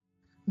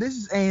This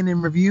is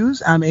A&M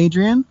Reviews. I'm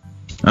Adrian.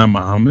 I'm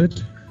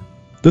Mohammed.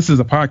 This is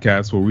a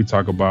podcast where we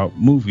talk about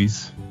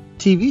movies,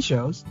 TV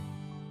shows,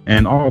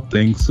 and all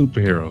things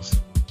superheroes,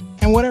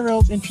 and whatever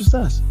else interests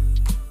us.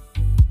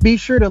 Be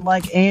sure to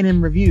like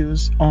A&M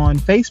Reviews on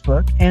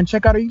Facebook and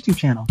check out our YouTube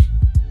channel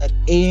at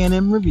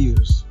A&M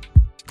Reviews.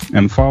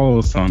 And follow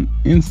us on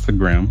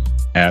Instagram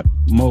at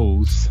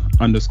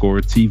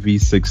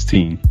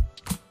Moes_TV16.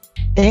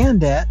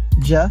 And at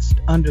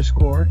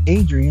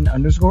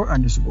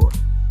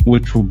just_Adrian__.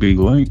 Which will be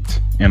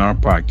linked in our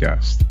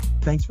podcast.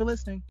 Thanks for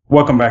listening.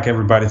 Welcome back,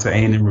 everybody, to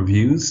A&M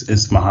Reviews.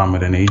 It's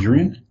Mohammed and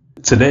Adrian.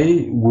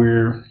 Today,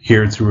 we're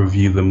here to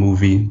review the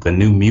movie The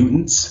New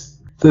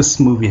Mutants. This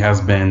movie has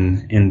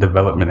been in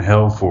development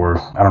hell for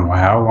I don't know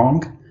how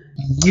long.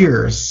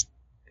 Years.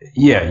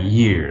 Yeah,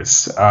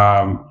 years.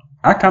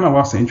 I kind of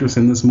lost interest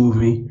in this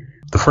movie.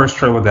 The first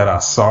trailer that I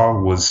saw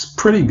was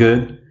pretty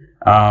good.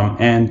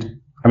 And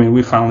I mean,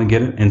 we finally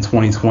get it in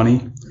 2020.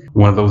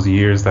 One of those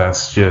years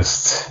that's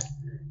just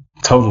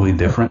totally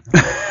different.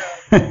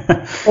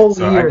 Whole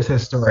year is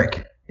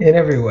historic in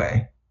every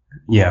way.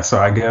 Yeah, so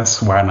I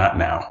guess why not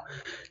now?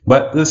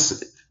 But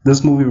this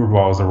movie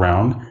revolves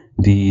around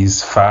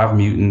these 5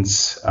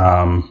 mutants.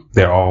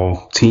 They're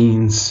all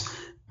teens,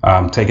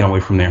 taken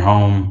away from their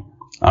home.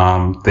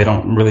 They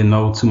don't really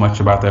know too much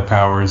about their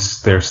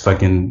powers. They're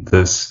stuck in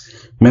this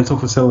mental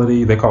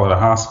facility. They call it a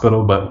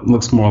hospital, but it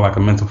looks more like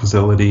a mental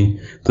facility.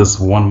 This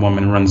one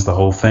woman runs the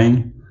whole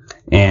thing,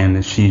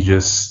 and she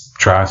just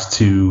tries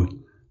to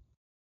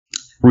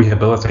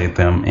rehabilitate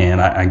them, and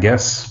I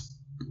guess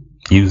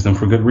use them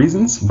for good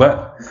reasons.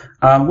 But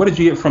what did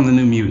you get from The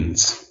New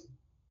Mutants?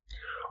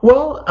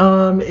 Well,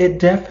 it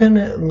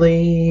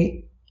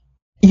definitely,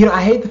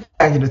 I hate the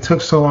fact that it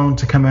took so long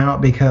to come out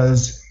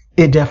because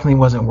it definitely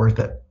wasn't worth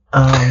it.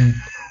 And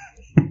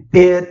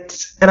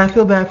I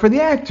feel bad for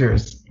the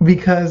actors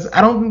because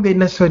I don't think they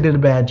necessarily did a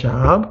bad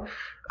job.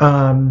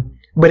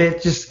 But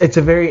it's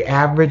a very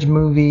average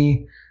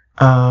movie.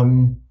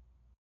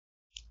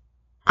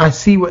 I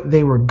see what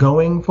they were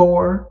going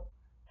for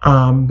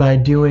by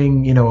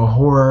doing, a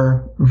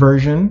horror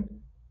version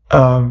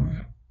of,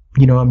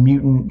 a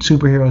mutant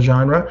superhero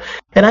genre.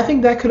 And I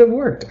think that could have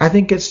worked. I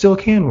think it still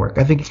can work.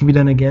 I think it can be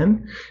done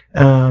again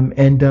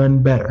and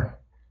done better.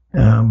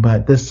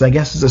 But this, I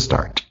guess, is a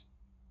start.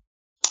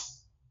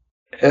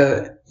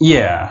 I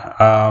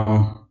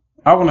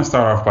want to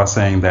start off by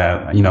saying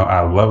that,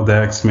 I love the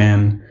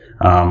X-Men.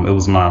 It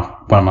was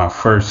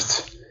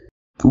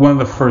one of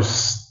the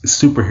first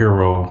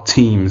superhero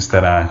teams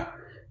that I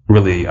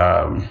really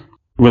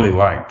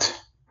liked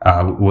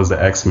was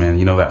the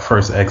X-Men. That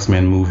first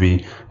X-Men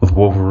movie with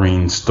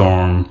Wolverine,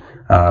 Storm,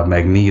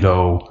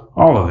 Magneto,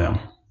 all of them.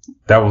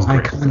 That was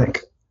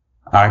great.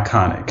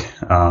 Iconic.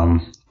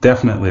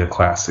 Definitely a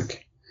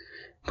classic.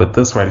 But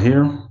this right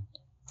here,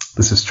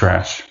 this is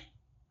trash.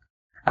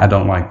 I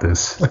don't like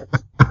this.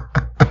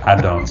 I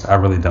don't. I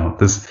really don't.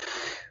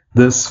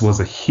 This was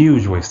a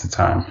huge waste of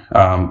time.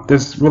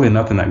 There's really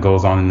nothing that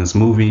goes on in this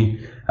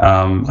movie.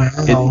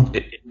 Wow.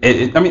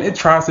 It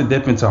tries to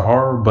dip into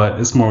horror, but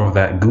it's more of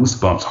that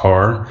Goosebumps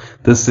horror.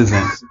 This is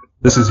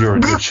your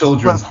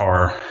children's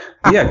horror.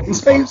 Yeah,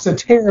 Goosebumps. They used to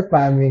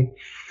terrify me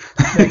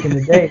back in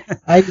the day.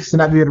 I used to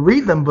not be able to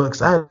read them books.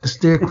 I had to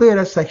steer clear of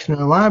that section of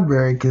the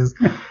library because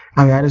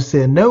I just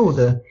said no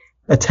to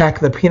Attack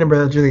of the Peanut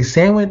Butter Jelly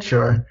Sandwich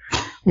or,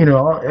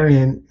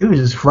 it was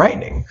just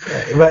frightening.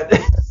 But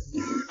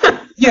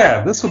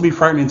yeah, this would be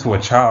frightening to a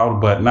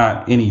child, but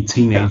not any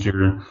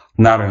teenager,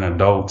 not an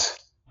adult.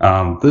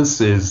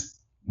 This is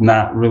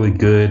not really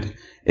good.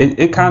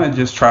 It kind of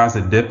just tries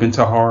to dip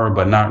into horror,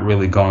 but not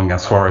really going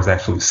as far as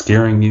actually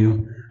scaring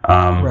you.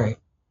 Right.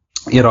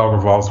 It all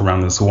revolves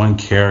around this one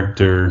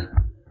character.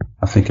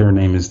 I think her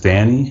name is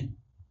Danny.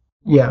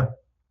 Yeah.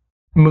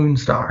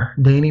 Moonstar.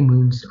 Danny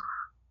Moonstar.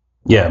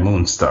 Yeah,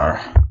 Moonstar.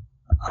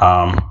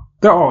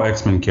 They're all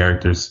X-Men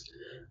characters,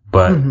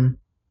 but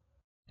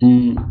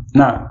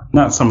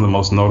not some of the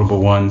most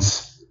notable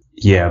ones.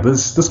 Yeah,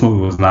 this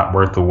movie was not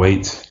worth the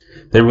wait.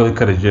 They really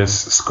could have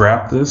just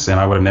scrapped this, and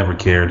I would have never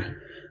cared.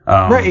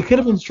 Right, it could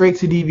have been straight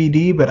to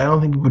DVD, but I don't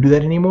think people do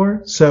that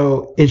anymore.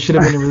 So it should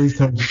have been released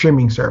on a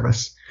streaming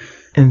service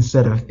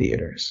instead of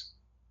theaters.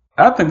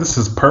 I think this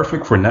is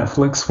perfect for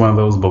Netflix, one of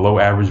those below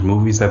average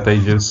movies that they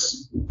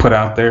just put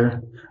out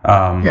there.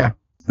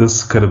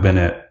 This could have been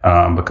it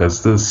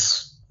because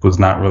this was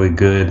not really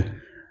good.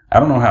 I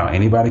don't know how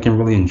anybody can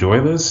really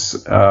enjoy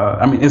this.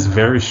 It's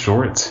very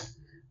short.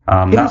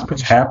 Not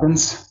much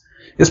happens.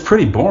 It's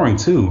pretty boring,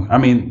 too.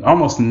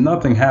 Almost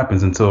nothing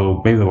happens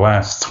until maybe the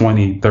last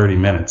 20, 30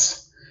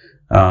 minutes.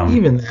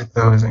 Even that,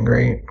 though, isn't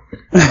great.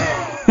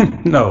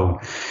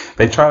 No.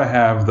 They try to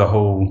have the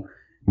whole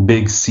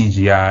big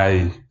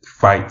CGI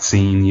fight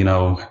scene,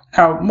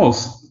 how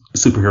most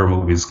superhero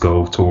movies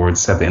go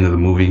towards at the end of the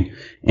movie.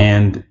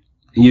 And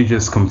you're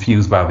just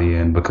confused by the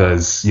end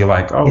because you're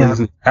like, these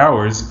are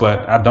powers,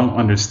 but I don't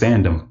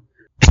understand them,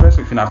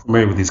 especially if you're not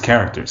familiar with these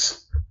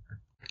characters.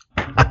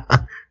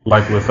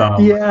 Like with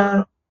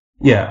Anya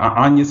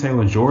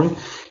Taylor-Joy,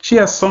 she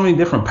has so many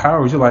different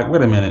powers. You're like,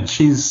 wait a minute,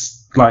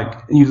 she's like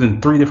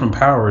using 3 different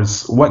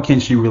powers. What can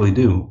she really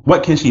do?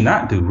 What can she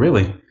not do,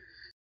 really?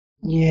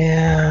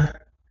 Yeah.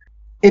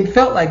 It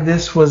felt like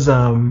this was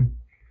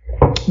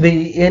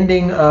the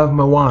ending of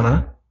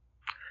Moana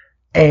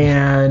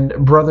and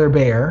Brother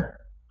Bear,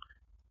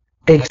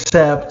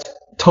 except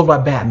told by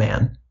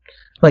Batman.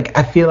 Like,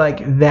 I feel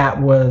like that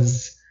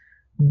was,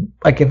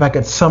 like, if I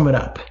could sum it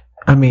up,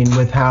 I mean,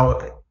 with how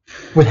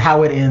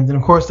it ends. And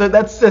of course,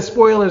 that's the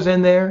spoilers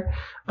in there.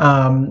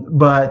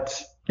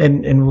 But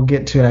we'll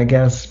get to it, I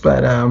guess.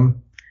 But I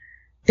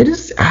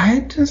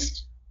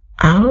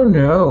don't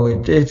know.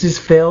 It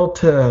just failed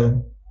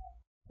to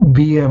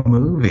be a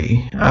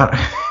movie. I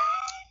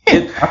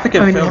think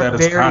it failed at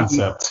its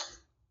concept.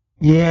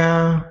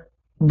 Yeah.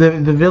 The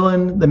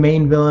villain, the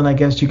main villain, I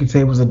guess you could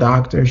say, was a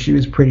doctor. She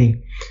was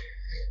pretty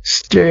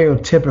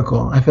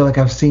stereotypical. I feel like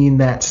I've seen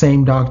that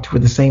same doctor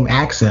with the same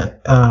accent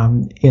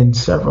in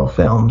several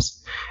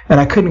films, and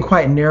I couldn't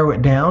quite narrow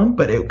it down,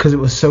 but because it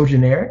was so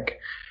generic.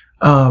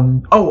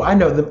 Oh, I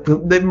know.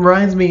 That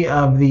reminds me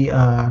of the.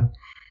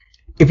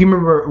 If you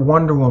remember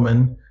Wonder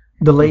Woman,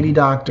 the lady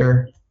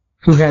doctor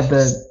who had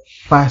the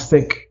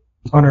plastic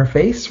on her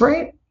face,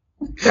 right?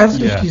 That's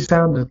what she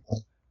sounded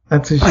like.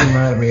 That's what she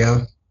reminded me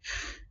of.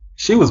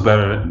 She was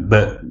better.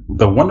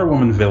 The Wonder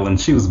Woman villain,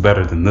 she was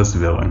better than this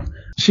villain.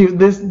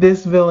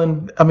 This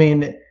villain, I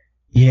mean,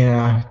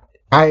 yeah.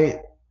 I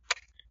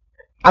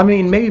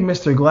mean, maybe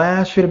Mr.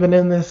 Glass should have been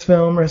in this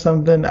film or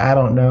something. I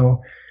don't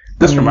know.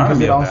 This reminds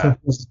me of that.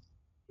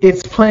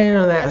 It's playing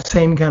in that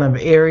same kind of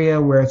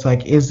area where it's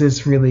like,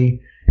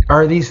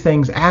 are these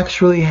things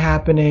actually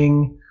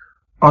happening?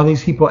 Are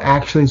these people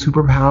actually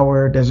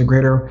superpowered? There's a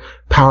greater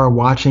power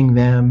watching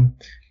them.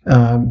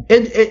 But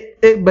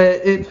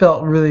it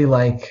felt really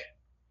like,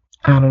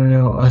 I don't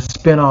know, a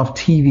spin-off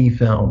TV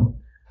film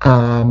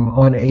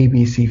on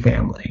ABC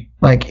Family.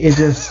 Like, it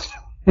just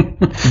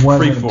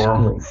wasn't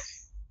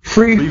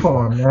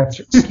Freeform.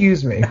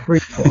 Excuse me,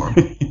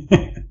 Freeform.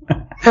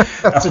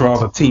 That's where all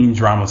the teen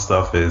drama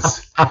stuff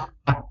is.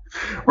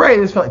 Right,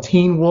 it felt like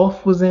Teen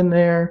Wolf was in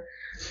there.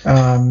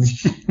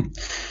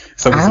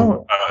 So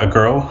was a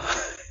girl.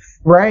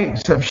 Right,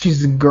 so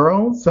she's a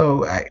girl,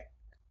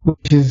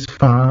 which is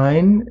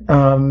fine.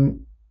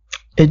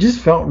 It just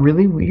felt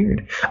really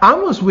weird. I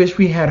almost wish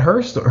we had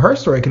her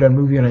story could have a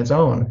movie on its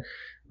own.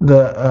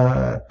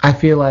 I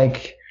feel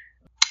like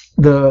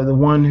the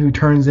one who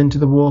turns into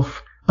the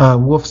wolf,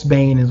 Wolf's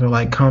Bane is her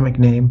like comic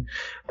name.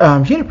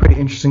 She had a pretty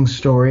interesting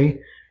story.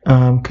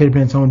 Could have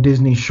been its own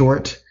Disney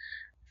short.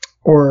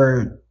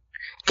 Or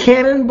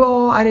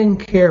Cannonball, I didn't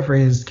care for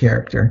his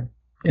character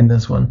in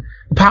this one.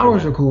 The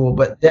powers are cool,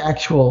 but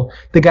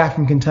the guy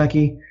from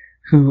Kentucky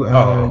who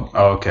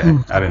okay.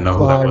 I didn't know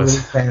who that was.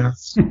 Really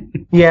fast.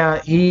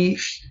 Yeah,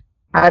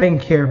 I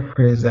didn't care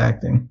for his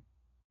acting.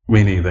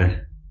 Me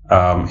neither.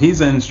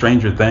 He's in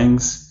Stranger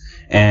Things,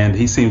 and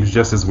he seems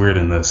just as weird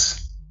in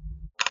this.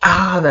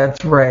 Ah,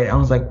 that's right. I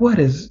was like, what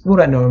do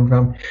I know him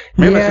from?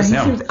 Maybe that's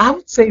just him. I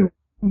would say,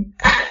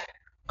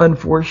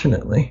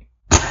 unfortunately,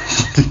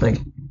 like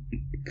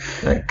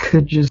that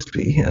could just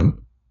be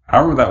him. I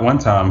remember that one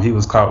time he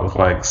was caught with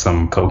like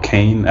some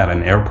cocaine at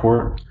an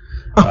airport.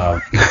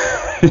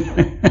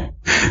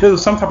 It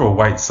was some type of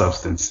white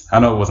substance. I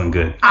know it wasn't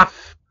good.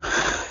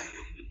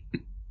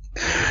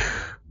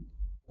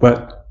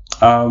 But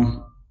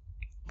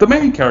the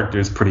main character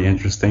is pretty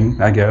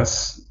interesting, I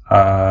guess.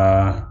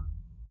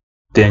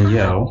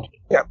 Danielle.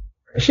 Yeah,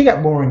 she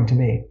got boring to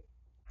me.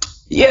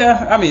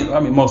 Yeah, I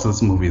mean, most of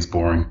this movie is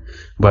boring,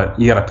 but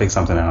you got to pick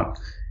something out.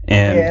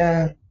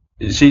 And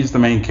she's the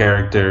main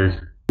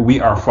character. We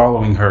are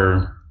following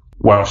her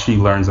while she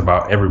learns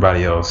about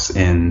everybody else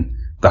in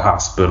the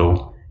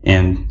hospital.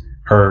 And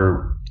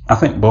I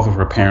think both of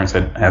her parents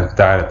have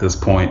died at this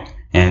point,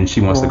 and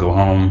she wants to go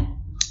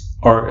home.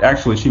 Or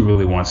actually, she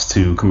really wants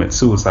to commit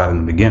suicide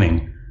in the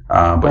beginning,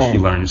 but she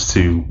learns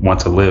to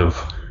want to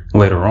live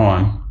later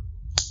on.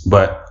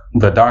 But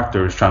the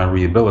doctor is trying to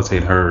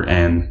rehabilitate her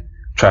and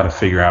try to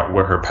figure out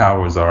what her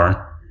powers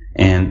are.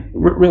 And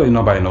really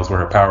nobody knows what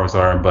her powers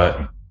are.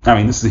 But, I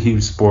mean, this is a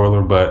huge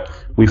spoiler, but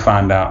we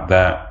find out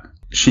that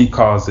she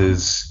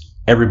causes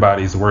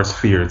everybody's worst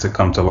fear to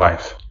come to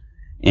life.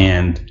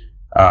 And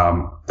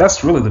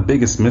that's really the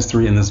biggest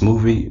mystery in this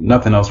movie.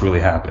 Nothing else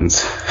really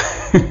happens.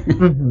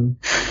 Mm-hmm.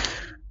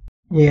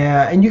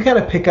 Yeah, and you kind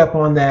of pick up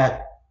on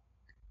that.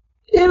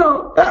 You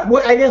know,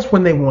 I guess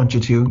when they want you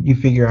to, you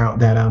figure out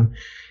that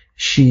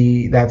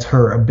that's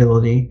her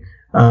ability,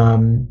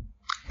 and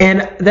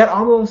that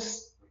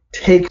almost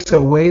takes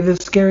away the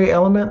scary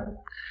element.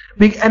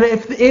 And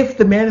if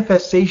the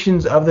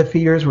manifestations of the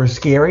fears were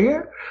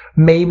scarier,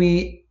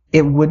 maybe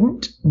it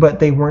wouldn't. But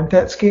they weren't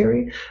that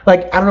scary.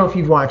 Like, I don't know if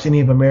you've watched any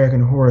of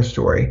American Horror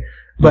Story,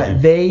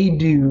 but they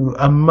do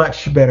a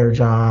much better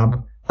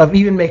job of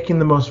even making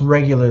the most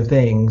regular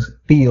things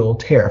feel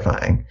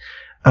terrifying.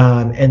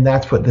 And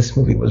that's what this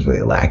movie was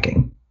really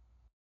lacking.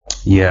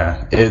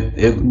 Yeah,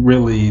 it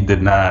really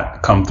did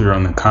not come through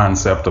on the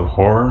concept of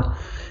horror,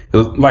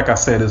 like I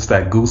said, it's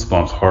that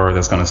Goosebumps horror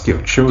that's going to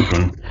scare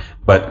children,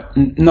 but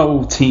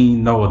no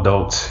teen, no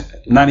adult,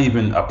 not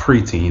even a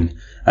preteen.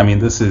 I mean,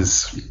 this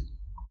is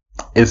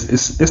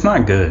it's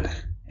not good,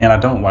 and I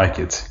don't like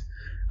it.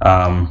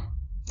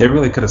 They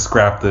really could have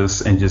scrapped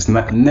this and just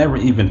never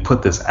even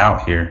put this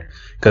out here,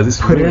 because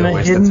it's really a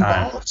waste of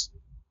time.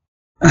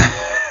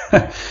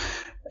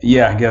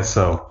 Yeah, I guess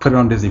so. Put it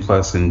on Disney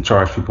Plus and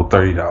charge people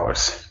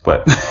 $30.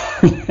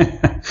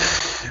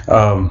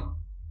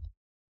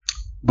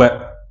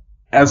 But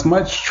as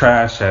much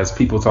trash as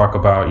people talk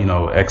about,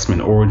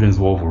 X-Men Origins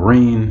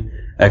Wolverine,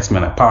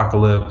 X-Men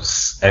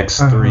Apocalypse,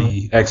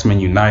 X3, X-Men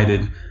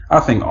United,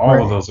 I think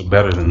all of those are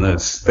better than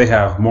this. They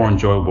have more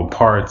enjoyable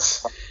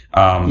parts.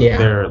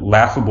 They're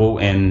laughable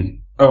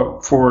and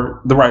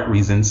for the right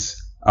reasons,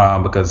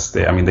 because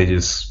they're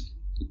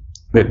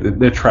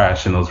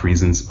trash in those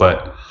reasons,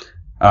 but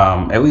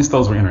at least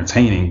those were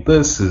entertaining.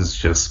 This is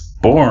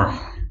just boring.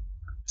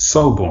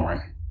 So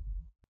boring.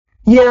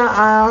 Yeah,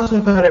 I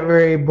also found it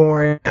very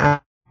boring. I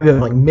was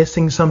like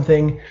missing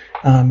something,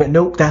 but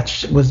nope,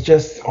 that was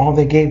just all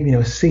they gave me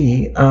to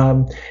see.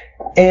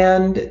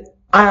 And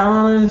I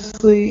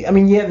honestly,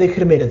 they could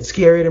have made it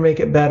scary to make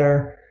it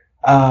better.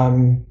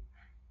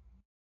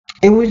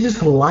 It was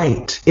just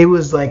light. It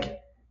was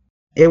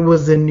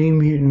the New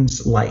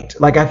Mutants light.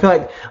 Like, I feel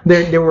like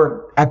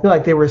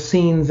there were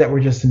scenes that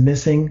were just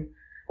missing,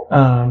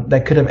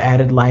 that could have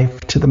added life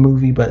to the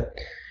movie, but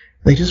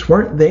they just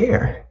weren't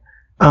there.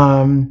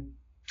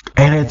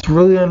 And it's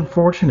really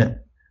unfortunate.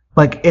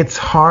 Like, it's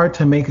hard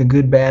to make a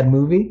good bad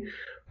movie,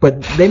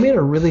 but they made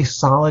a really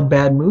solid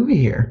bad movie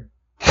here.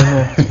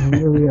 And it's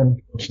really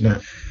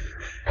unfortunate.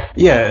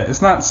 Yeah,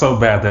 it's not so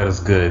bad that it's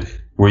good,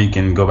 where you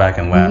can go back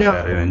and laugh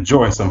at it and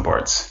enjoy some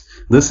parts.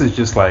 This is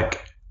just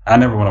like, I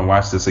never want to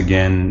watch this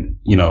again,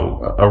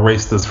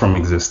 erase this from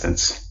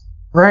existence.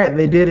 Right,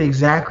 they did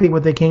exactly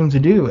what they came to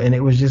do, and it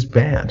was just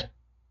bad.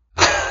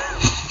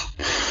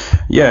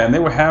 Yeah, and they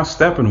were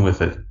half-stepping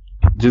with it,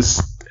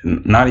 just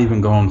not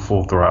even going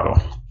full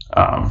throttle.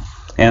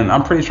 And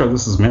I'm pretty sure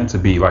this is meant to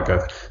be like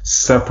a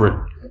separate,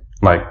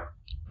 like,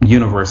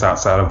 universe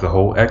outside of the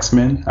whole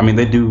X-Men. I mean,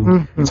 they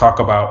do talk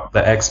about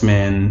the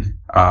X-Men,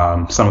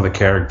 some of the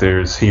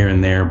characters here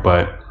and there,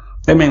 but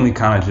they mainly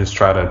kind of just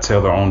try to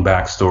tell their own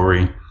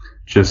backstory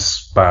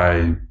just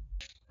by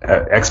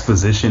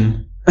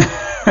exposition.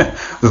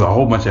 There's a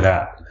whole bunch of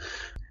that.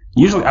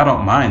 Usually I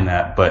don't mind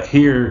that, but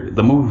here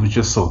the movie was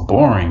just so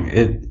boring.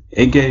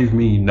 It gave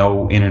me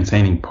no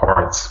entertaining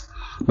parts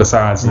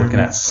besides looking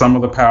at some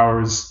of the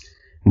powers,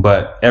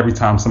 but every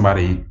time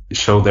somebody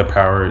showed their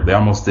power, they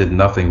almost did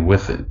nothing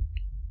with it.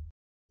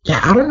 Yeah,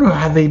 I don't know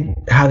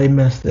how they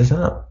messed this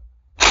up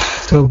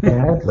so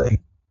badly.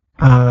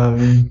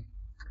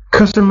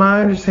 Because from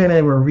my understanding,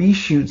 they were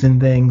reshoots and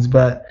things,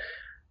 but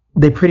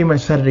they pretty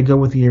much decided to go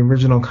with the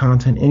original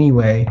content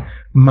anyway,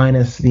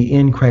 minus the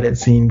end credit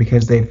scene,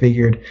 because they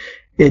figured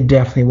it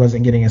definitely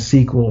wasn't getting a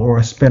sequel or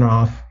a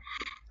spinoff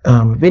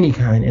of any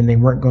kind, and they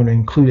weren't going to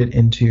include it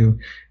into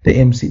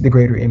the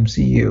greater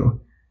MCU.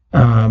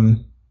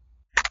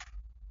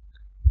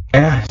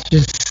 Yeah, it's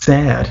just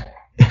sad.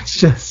 It's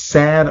just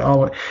sad.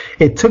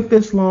 It took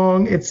this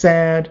long. It's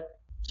sad.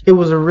 It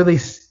was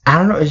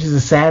it's just a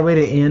sad way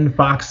to end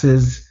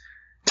Fox's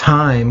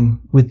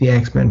time with the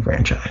X-Men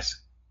franchise.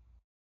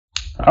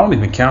 I don't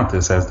even count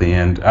this as the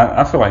end.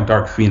 I feel like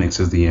Dark Phoenix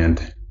is the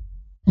end.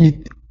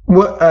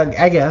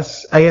 I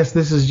guess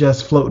this is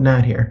just floating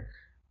out here.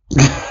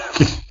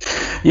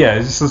 Yeah,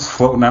 it's just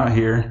floating out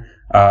here.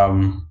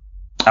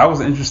 I was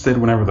interested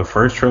whenever the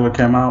first trailer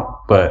came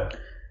out, but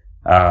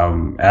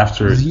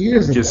after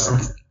years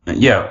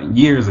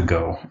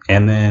ago,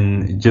 and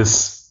then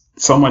just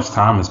so much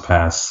time has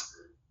passed,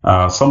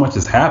 so much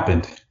has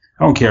happened.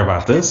 I don't care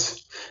about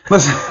this.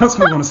 Let's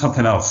move on to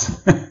something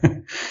else.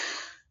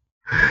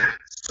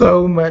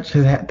 So much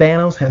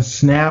Thanos has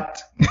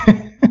snapped.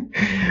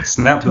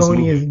 Snapped.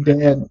 Tony is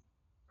dead.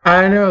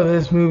 I know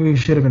this movie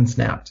should have been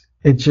snapped.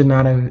 It should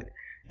not have.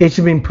 It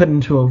should have been put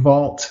into a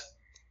vault,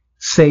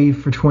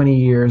 saved for 20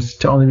 years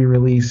to only be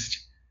released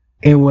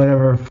in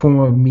whatever form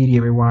of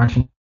media we're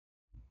watching.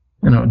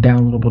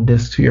 Downloadable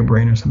disc to your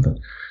brain or something.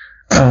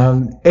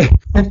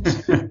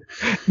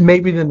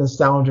 Maybe the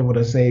nostalgia would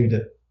have saved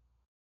it.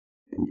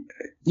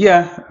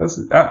 Yeah,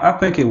 I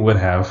think it would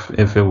have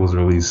if it was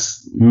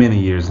released many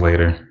years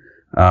later.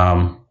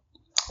 But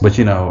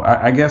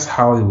I guess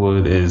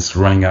Hollywood is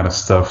running out of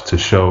stuff to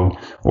show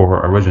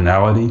or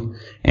originality,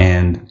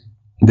 and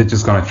they're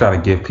just going to try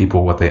to give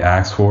people what they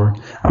ask for.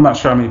 I'm not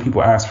sure how many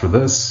people asked for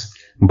this,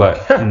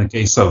 but in the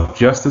case of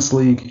Justice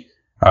League,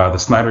 the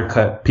Snyder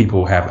Cut,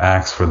 people have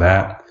asked for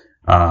that.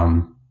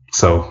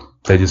 So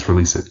they just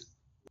release it.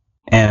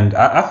 And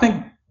I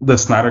think the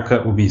Snyder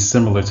Cut will be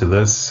similar to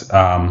this.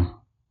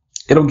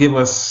 It'll give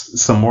us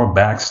some more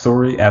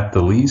backstory at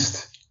the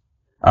least,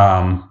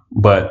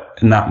 but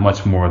not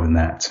much more than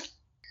that.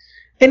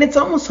 And it's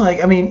almost like,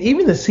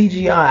 even the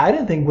CGI I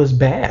didn't think was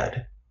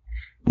bad.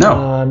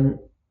 No.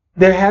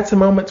 there had some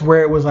moments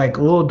where it was like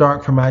a little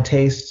dark for my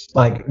taste,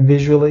 like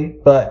visually,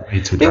 but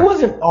it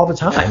wasn't all the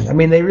time. I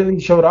mean, they really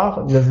showed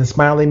off the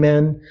Smiley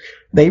Men.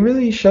 They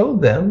really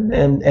showed them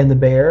and the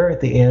bear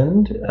at the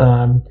end.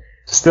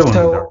 Still in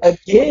the dark.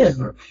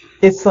 Again,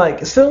 it's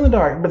like still in the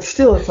dark, but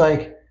still it's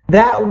like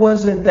that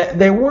wasn't that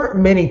there weren't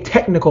many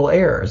technical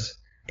errors.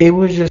 It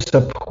was just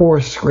a poor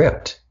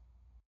script.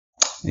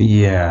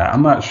 Yeah,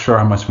 I'm not sure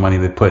how much money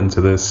they put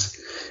into this.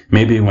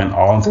 Maybe it went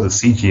all into the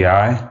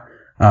CGI.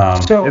 They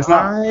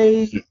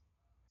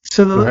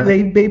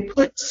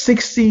put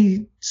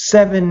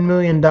 $67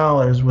 million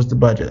was the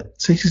budget.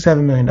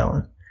 $67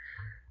 million.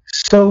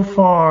 So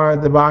far,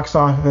 the box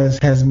office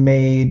has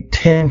made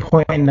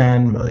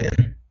 $10.9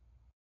 million.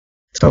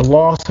 So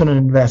loss on an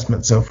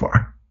investment so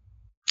far.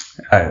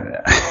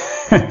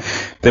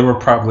 They were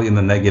probably in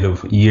the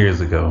negative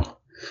years ago,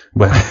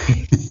 but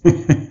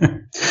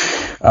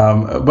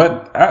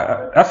but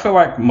I feel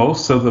like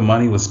most of the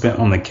money was spent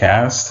on the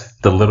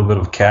cast, the little bit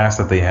of cast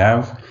that they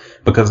have,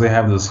 because they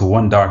have this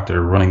one doctor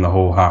running the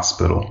whole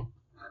hospital.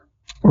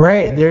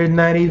 Right. There's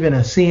not even a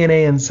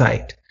CNA in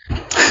sight.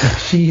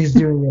 She's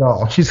doing it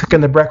all. She's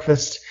cooking the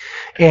breakfast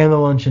and the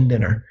lunch and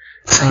dinner.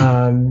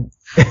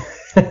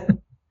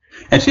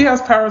 And she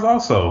has powers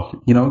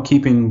also,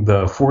 keeping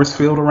the force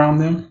field around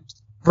them.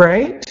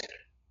 Right.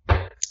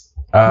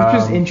 Which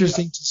is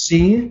interesting to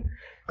see.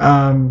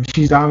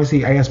 She's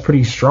obviously, I guess,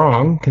 pretty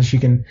strong because she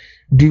can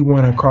do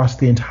one across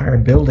the entire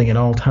building at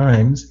all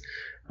times.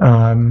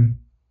 But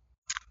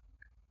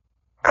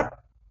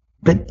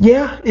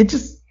yeah, it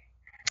just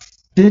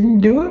didn't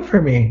do it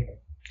for me.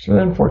 It's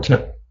really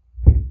unfortunate.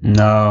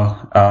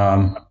 No.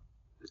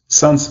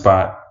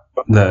 Sunspot,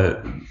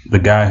 the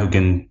guy who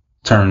can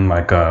turn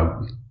like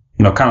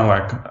kind of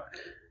like,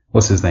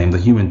 what's his name? The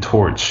Human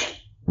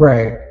Torch.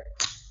 Right.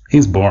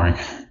 He's boring.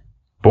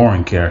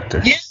 Boring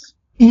character.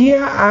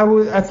 Yeah,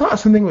 I thought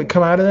something would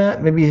come out of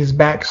that. Maybe his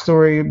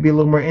backstory would be a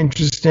little more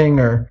interesting,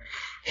 or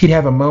he'd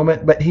have a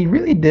moment, but he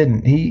really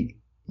didn't. He's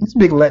a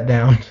big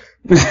letdown.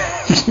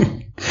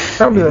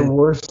 Probably the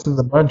worst of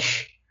the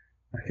bunch.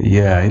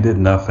 Yeah, he did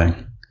nothing.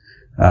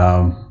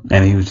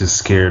 And he was just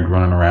scared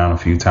running around a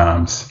few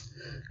times,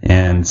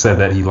 and said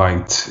that he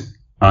liked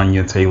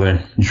Anya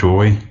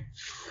Taylor-Joy.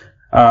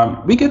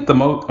 We get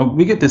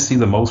to see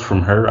the most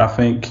from her, I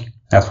think,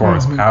 as far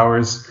as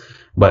powers,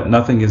 but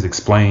nothing is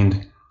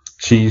explained.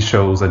 She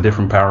shows a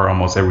different power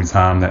almost every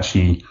time that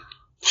she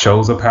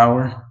shows a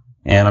power,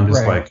 and I'm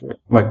just like,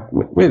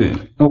 wait a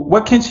minute,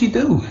 what can she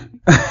do?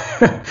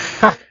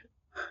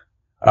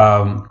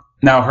 Now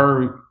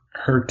her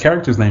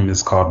character's name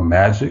is called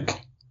Magic,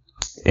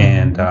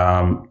 and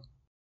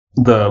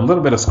the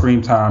little bit of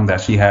screen time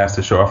that she has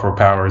to show off her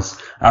powers,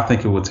 I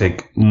think it would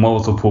take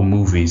multiple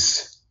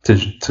movies to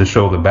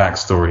show the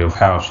backstory of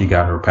how she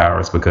got her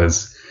powers,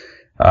 because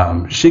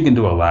she can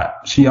do a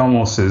lot. She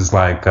almost is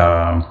like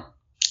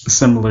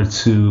similar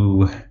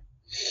to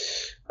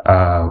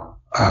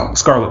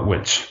Scarlet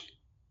Witch.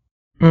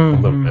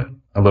 A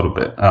little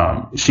bit.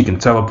 She can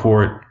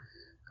teleport,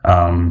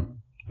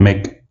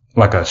 make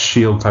like a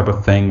shield type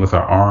of thing with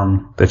her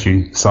arm that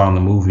you saw in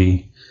the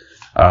movie,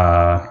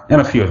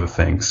 and a few other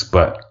things,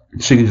 but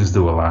she can just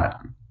do a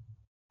lot.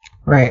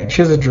 Right.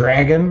 She has a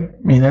dragon.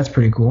 I mean, that's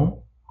pretty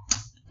cool.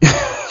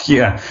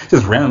 Yeah,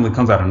 just randomly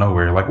comes out of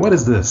nowhere. Like, what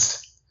is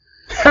this?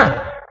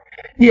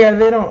 Yeah,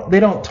 they don't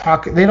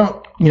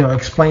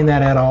explain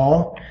that at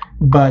all.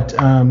 But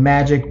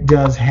Magic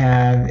does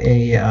have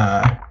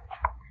a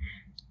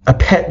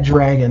pet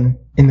dragon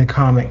in the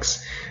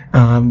comics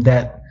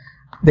that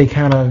they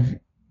kind of,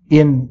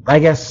 in I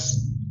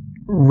guess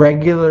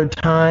regular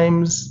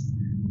times,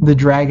 the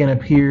dragon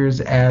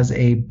appears as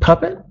a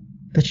puppet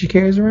that she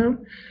carries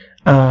around,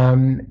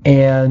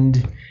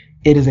 and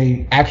it is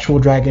a actual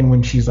dragon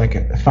when she's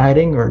like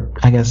fighting, or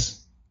I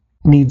guess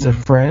needs a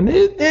friend.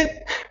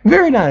 It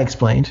very not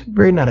explained.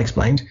 Very not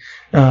explained.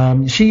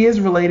 She is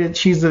related.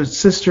 She's the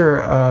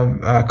sister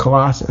of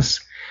Colossus,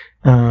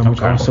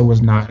 which also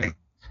was not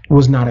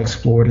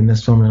explored in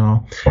this film at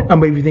all.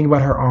 But if you think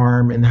about her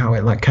arm and how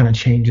it like kind of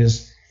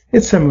changes,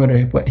 it's similar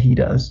to what he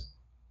does.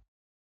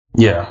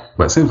 Yeah,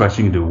 but it seems like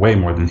she can do way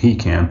more than he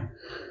can.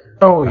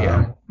 Oh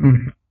yeah.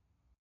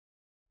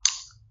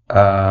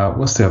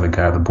 What's the other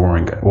guy? The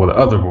boring guy. Well, the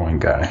other boring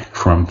guy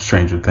from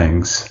Stranger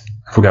Things.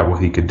 I forgot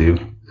what he could do.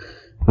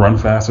 Run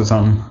fast or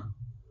something?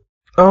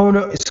 Oh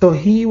no! So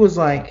he was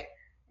like,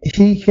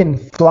 he can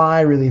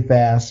fly really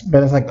fast,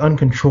 but it's like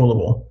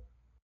uncontrollable.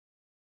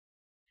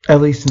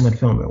 At least in the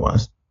film, it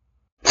was.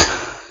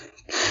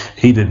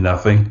 He did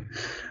nothing.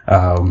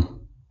 The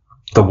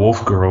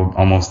Wolf Girl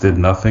almost did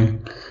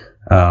nothing.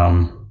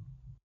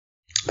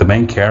 The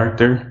main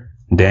character,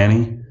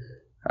 Danny,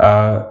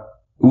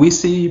 we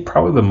see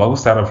probably the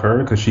most out of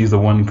her because she's the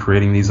one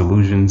creating these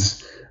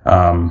illusions,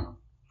 the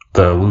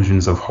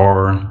illusions of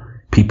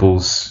horror,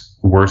 people's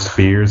worst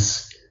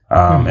fears.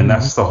 And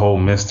that's the whole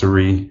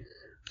mystery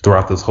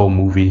throughout this whole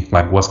movie.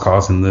 Like, what's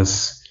causing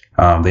this?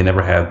 They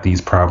never had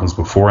these problems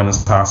before in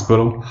this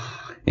hospital.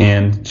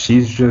 And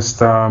she's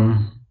just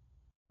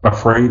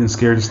afraid and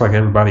scared just like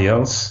everybody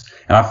else.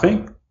 And I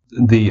think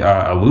the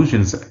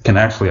illusions can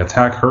actually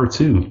attack her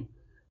too.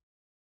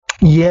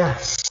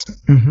 Yes.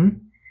 Mm-hmm.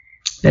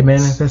 They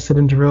manifested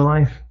into real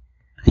life.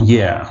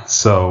 Yeah.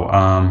 So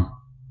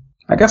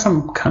I guess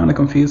I'm kind of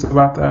confused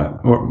about that,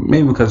 or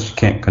maybe because she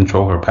can't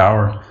control her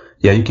power.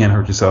 Yeah, you can't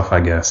hurt yourself, I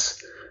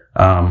guess.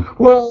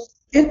 Well,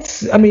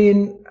 I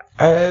mean,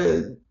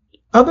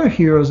 other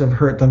heroes have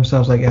hurt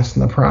themselves, I guess,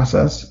 in the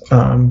process.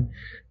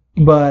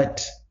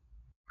 But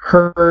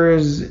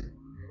hers,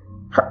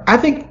 I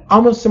think,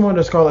 almost similar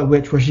to Scarlet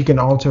Witch, where she can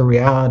alter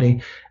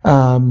reality.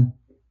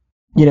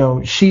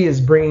 She is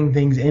bringing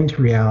things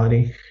into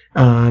reality,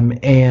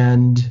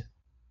 and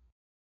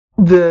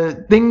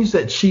the things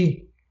that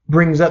she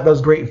brings up,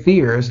 those great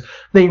fears,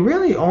 they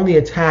really only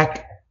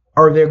attack,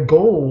 or their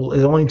goal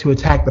is only to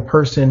attack the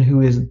person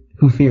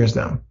who fears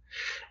them.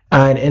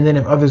 And then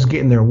if others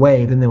get in their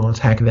way, then they will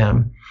attack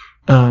them.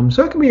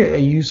 So it can be a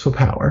useful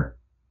power.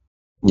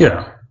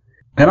 Yeah.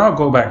 And I'll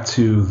go back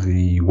to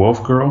the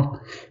Wolf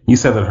Girl. You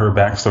said that her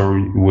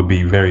backstory would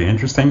be very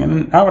interesting,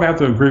 and I would have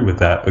to agree with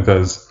that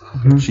because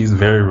she's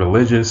very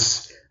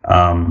religious.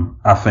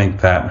 I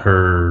think that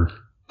her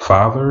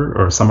father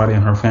or somebody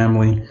in her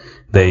family,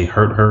 they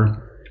hurt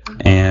her,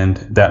 and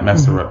that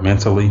messed her up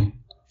mentally.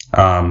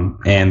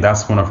 And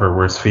that's one of her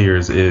worst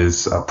fears,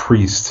 is a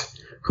priest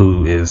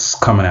who is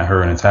coming at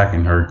her and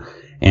attacking her.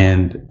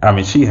 And I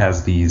mean, she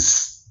has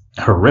these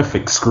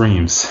horrific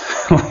screams.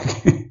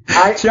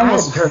 She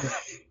almost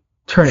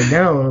turn it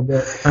down a little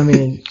bit. I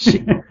mean,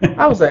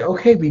 I was like,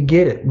 okay, we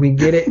get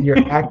it.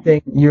 You're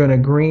acting. You're in a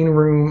green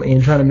room and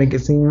you're trying to make it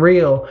seem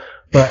real,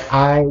 but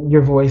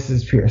your voice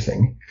is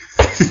piercing.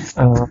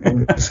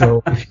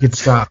 So if you could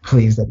stop,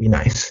 please, that'd be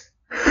nice.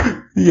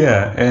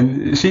 Yeah,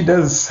 and she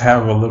does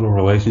have a little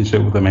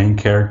relationship with the main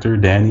character,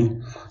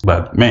 Danny,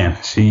 but man,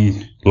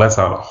 she lets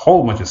out a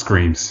whole bunch of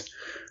screams.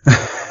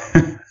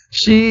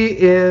 She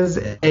is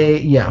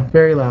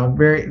very loud,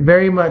 very,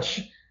 very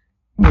much.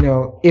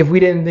 If we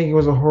didn't think it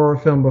was a horror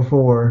film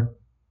before,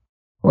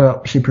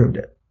 well, she proved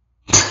it.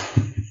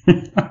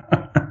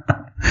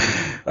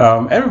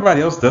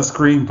 Everybody else does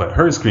scream, but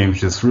her screams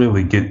just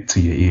really get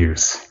to your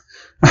ears.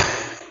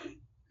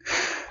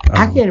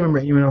 I can't remember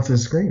anyone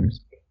else's screams.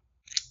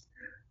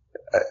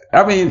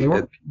 I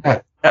mean,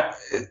 they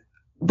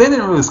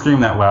didn't really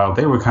scream that loud.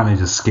 They were kind of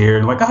just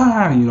scared, like,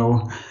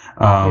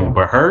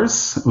 But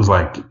hers was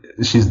like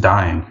she's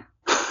dying.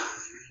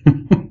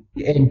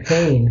 In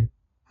pain.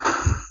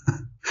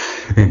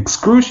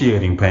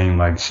 Excruciating pain,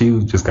 like she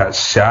just got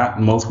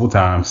shot multiple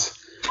times,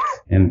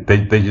 and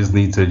they just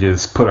need to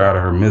just put her out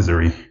of her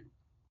misery.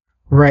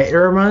 Right. It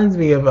reminds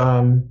me of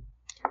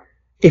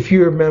if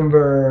you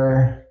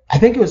remember, I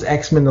think it was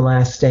X-Men: The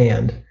Last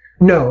Stand.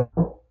 No,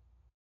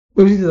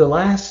 it was either The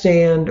Last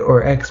Stand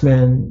or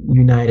X-Men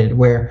United,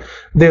 where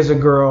there's a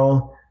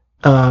girl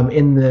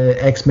in the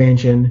X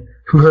Mansion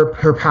who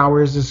her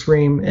power is to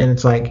scream, and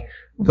it's like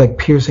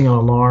piercing an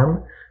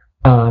alarm.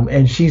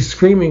 And she's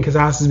screaming because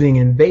the house is being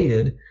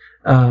invaded,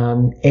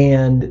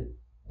 and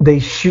they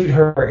shoot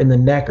her in the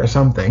neck or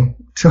something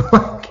to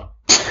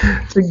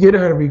get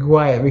her to be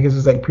quiet because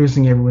it's like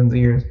piercing everyone's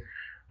ears.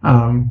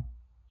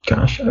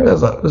 Gosh,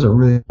 that was a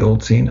really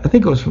old scene. I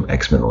think it was from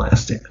X-Men: The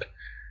Last Stand.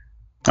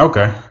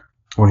 Okay,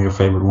 one of your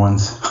favorite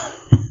ones.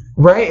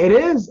 Right, it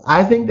is.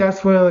 I think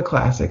that's one of the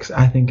classics.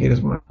 I think it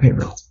is one of my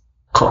favorites.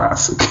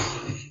 Classic.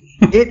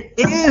 It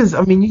is.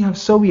 I mean, you have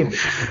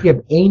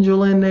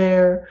Angel in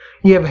there.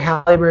 You have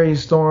Halle Berry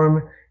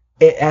Storm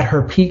at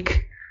her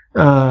peak.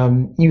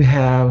 You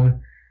have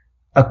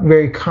a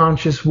very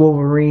conscious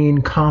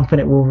Wolverine,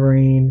 confident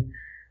Wolverine.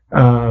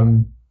 I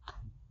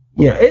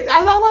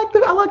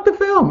like the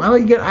film.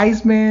 You get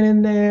Iceman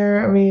in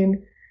there. I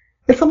mean,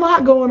 it's a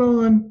lot going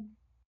on,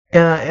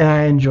 and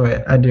I enjoy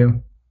it. I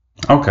do.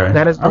 Okay.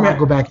 That is why I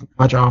go back and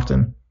watch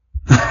often.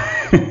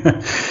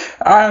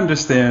 I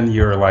understand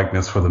your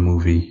likeness for the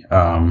movie,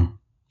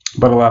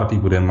 but a lot of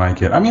people didn't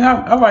like it. I mean,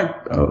 I like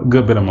a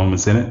good bit of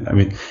moments in it. I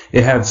mean,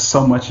 it had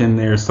so much in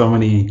there, so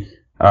many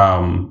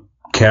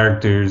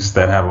characters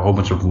that have a whole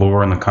bunch of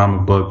lore in the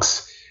comic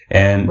books.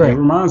 And It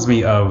reminds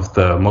me of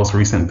the most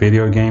recent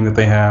video game that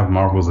they have,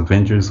 Marvel's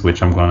Avengers,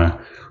 which I'm going to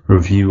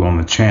review on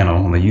the channel,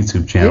 on the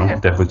YouTube channel. Yeah.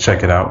 Definitely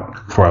check it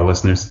out for our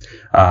listeners.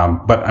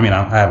 But I mean,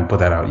 I haven't put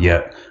that out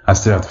yet. I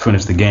still have to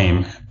finish the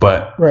game.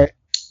 But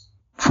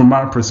from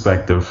my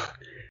perspective,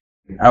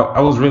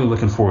 I was really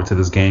looking forward to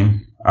this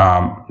game.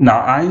 Now,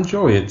 I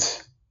enjoy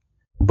it,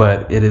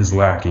 but it is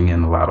lacking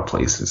in a lot of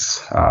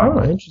places.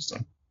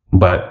 Interesting.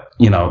 But,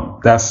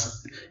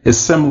 it's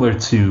similar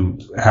to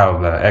how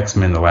the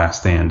X-Men: The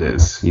Last Stand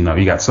is.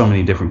 You got so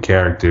many different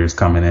characters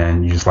coming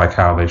in. You just like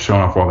how they're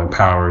showing off all their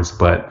powers,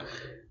 but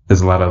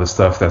there's a lot of other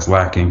stuff that's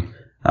lacking.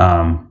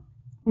 But,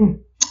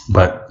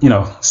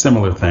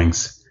 similar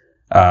things.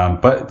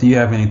 But do you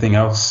have anything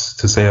else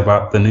to say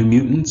about the New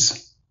Mutants?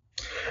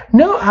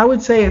 No, I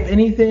would say, if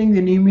anything,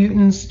 the New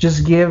Mutants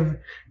just give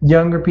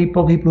younger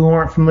people who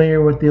aren't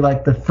familiar with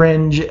the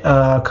fringe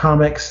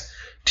comics,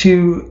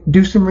 to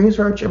do some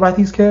research about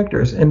these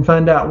characters and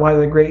find out why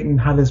they're great and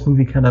how this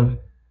movie kind of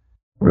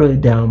really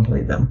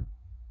downplayed them.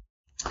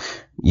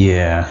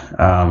 Yeah.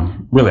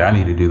 Really, I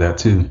need to do that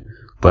too.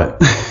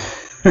 But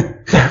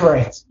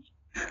Right.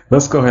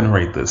 let's go ahead and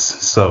rate this.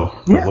 So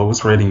the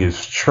lowest rating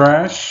is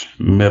trash,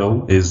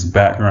 middle is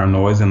background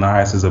noise, and the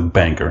highest is a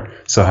banger.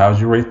 So how'd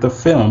you rate the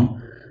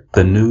film,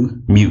 The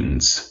New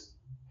Mutants?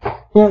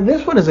 Well,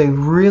 this one is a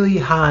really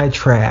high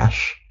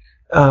trash.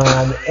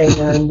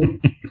 And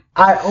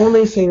I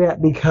only say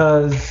that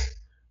because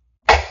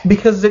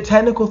the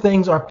technical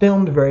things are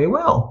filmed very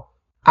well.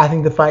 I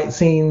think the fight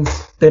scenes,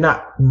 they're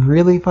not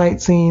really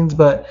fight scenes,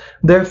 but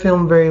they're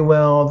filmed very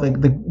well.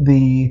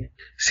 The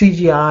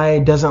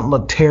CGI doesn't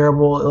look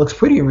terrible. It looks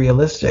pretty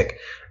realistic.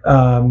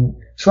 So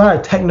a lot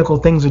of technical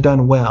things are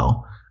done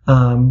well.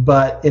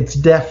 But it's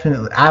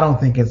definitely, I don't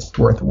think it's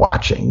worth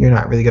watching. You're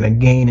not really going to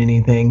gain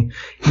anything.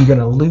 You're going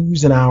to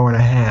lose an hour and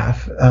a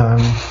half.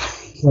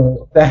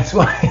 So that's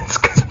why it's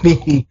going to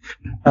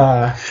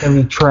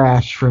be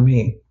trash for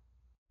me.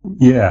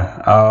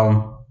 Yeah.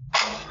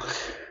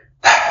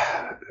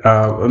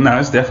 No,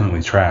 it's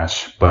definitely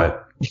trash,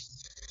 but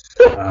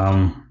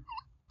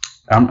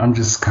I'm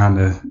just kind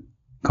of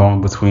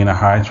going between a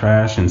high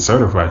trash and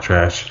certified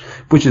trash,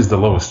 which is the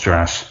lowest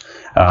trash.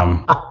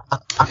 But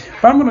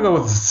I'm gonna go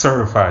with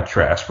certified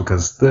trash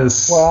because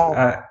this.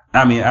 Wow.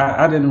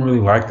 I didn't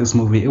really like this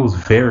movie. It was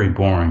very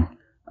boring.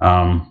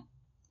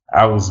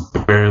 I was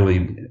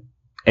barely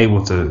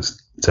able to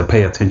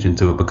pay attention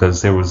to it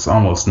because there was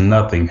almost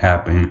nothing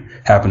happening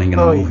in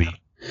the movie.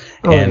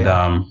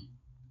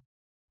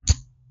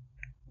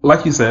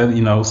 Like you said,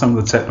 some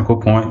of the technical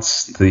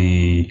points,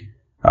 the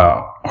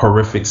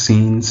horrific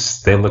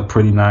scenes, they look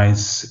pretty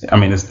nice. I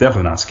mean, it's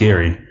definitely not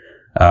scary.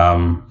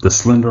 The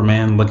Slender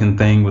Man looking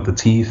thing with the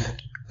teeth,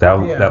 that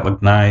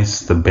looked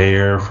nice. The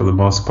bear, for the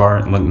most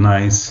part, looked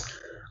nice.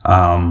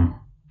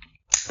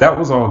 That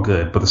was all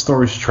good, but the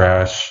story's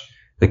trash.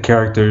 The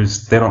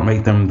characters, they don't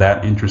make them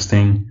that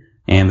interesting,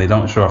 and they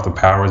don't show off the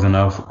powers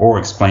enough or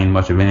explain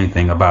much of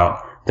anything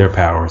about their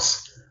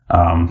powers.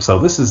 So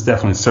this is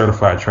definitely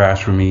certified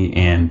trash for me,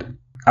 and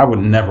I would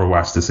never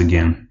watch this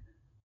again.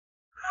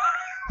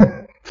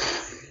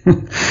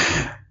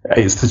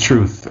 It's the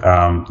truth.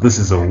 This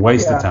is a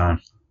waste of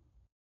time.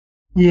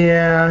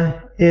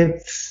 Yeah,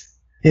 it's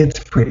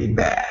pretty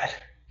bad.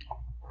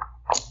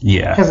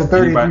 Yeah. It has a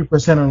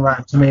 33% on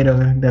Rotten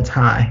Tomatoes. That's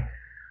high.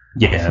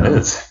 Yeah, it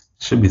is.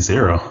 Should be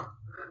 0.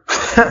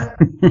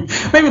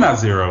 Maybe not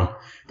 0.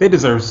 They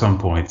deserve some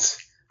points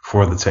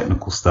for the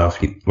technical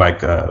stuff,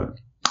 like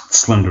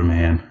Slender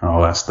Man,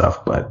 all that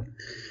stuff. But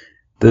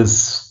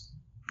this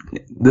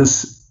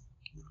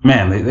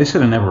man, they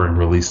should have never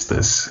released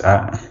this.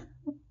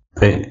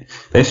 They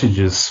should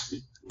just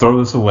throw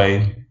this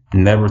away,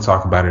 never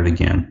talk about it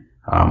again.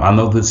 I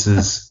know this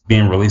is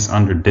being released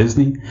under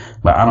Disney,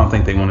 but I don't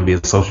think they want to be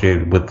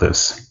associated with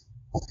this.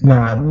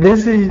 Nah,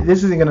 this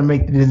isn't gonna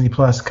make the Disney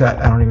Plus cut.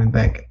 I don't even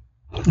think.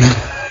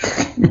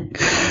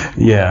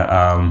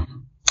 Yeah.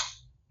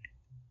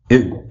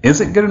 Is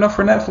it good enough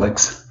for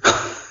Netflix?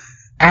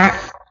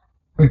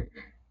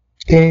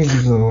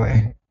 Games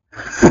away.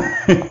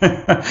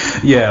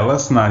 Yeah,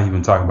 let's not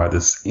even talk about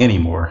this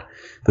anymore.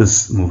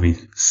 This movie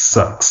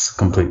sucks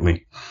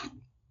completely.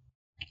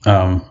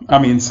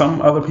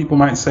 Some other people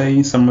might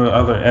say some of the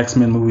other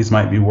X-Men movies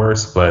might be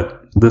worse, but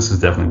this is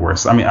definitely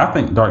worse. I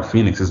think Dark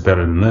Phoenix is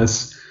better than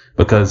this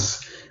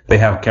because they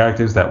have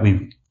characters that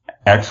we've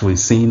actually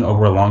seen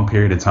over a long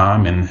period of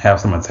time and have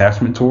some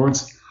attachment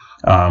towards.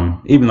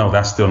 Even though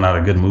that's still not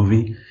a good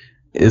movie,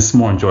 it's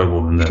more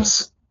enjoyable than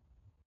this.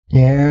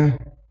 Yeah.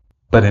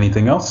 But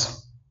anything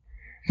else?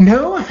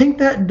 No, I think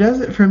that does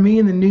it for me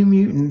and the New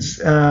Mutants.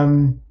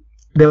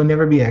 They'll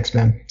never be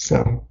X-Men,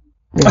 so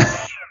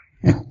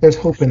there's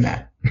hope in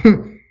that.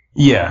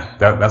 Yeah,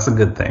 that's a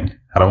good thing.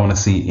 I don't want to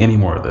see any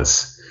more of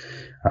this.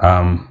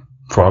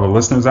 For all the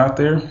listeners out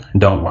there,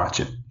 don't watch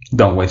it.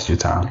 Don't waste your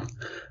time.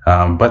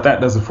 But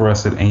that does it for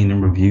us at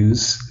A&M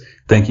Reviews.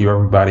 Thank you,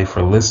 everybody,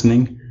 for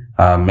listening.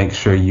 Make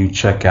sure you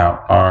check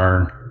out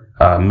our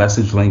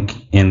message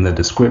link in the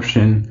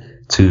description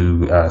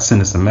to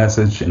send us a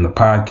message in the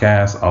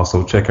podcast.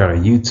 Also, check out our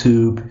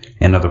YouTube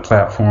and other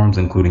platforms,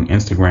 including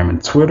Instagram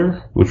and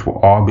Twitter, which will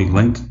all be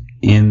linked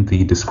in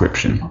the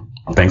description.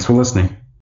 Thanks for listening.